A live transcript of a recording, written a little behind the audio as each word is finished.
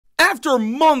After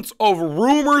months of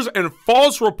rumors and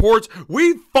false reports,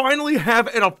 we finally have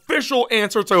an official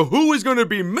answer to who is going to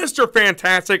be Mr.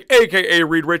 Fantastic, aka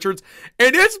Reed Richards,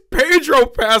 and it's Pedro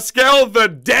Pascal, the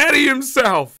daddy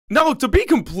himself. Now, to be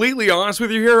completely honest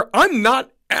with you here, I'm not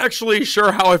actually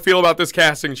sure how I feel about this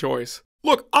casting choice.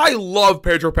 Look, I love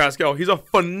Pedro Pascal. He's a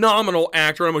phenomenal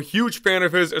actor, and I'm a huge fan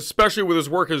of his, especially with his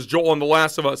work as Joel on The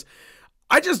Last of Us.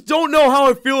 I just don't know how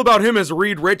I feel about him as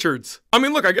Reed Richards. I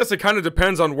mean, look, I guess it kind of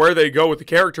depends on where they go with the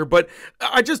character, but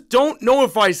I just don't know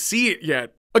if I see it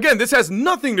yet. Again, this has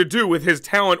nothing to do with his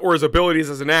talent or his abilities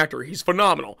as an actor. He's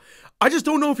phenomenal. I just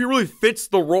don't know if he really fits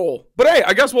the role. But hey,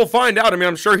 I guess we'll find out. I mean,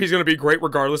 I'm sure he's going to be great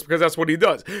regardless because that's what he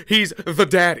does. He's the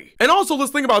daddy. And also,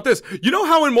 let's think about this. You know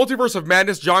how in Multiverse of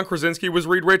Madness, John Krasinski was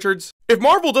Reed Richards? If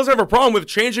Marvel doesn't have a problem with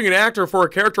changing an actor for a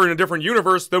character in a different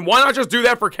universe, then why not just do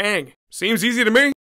that for Kang? Seems easy to me.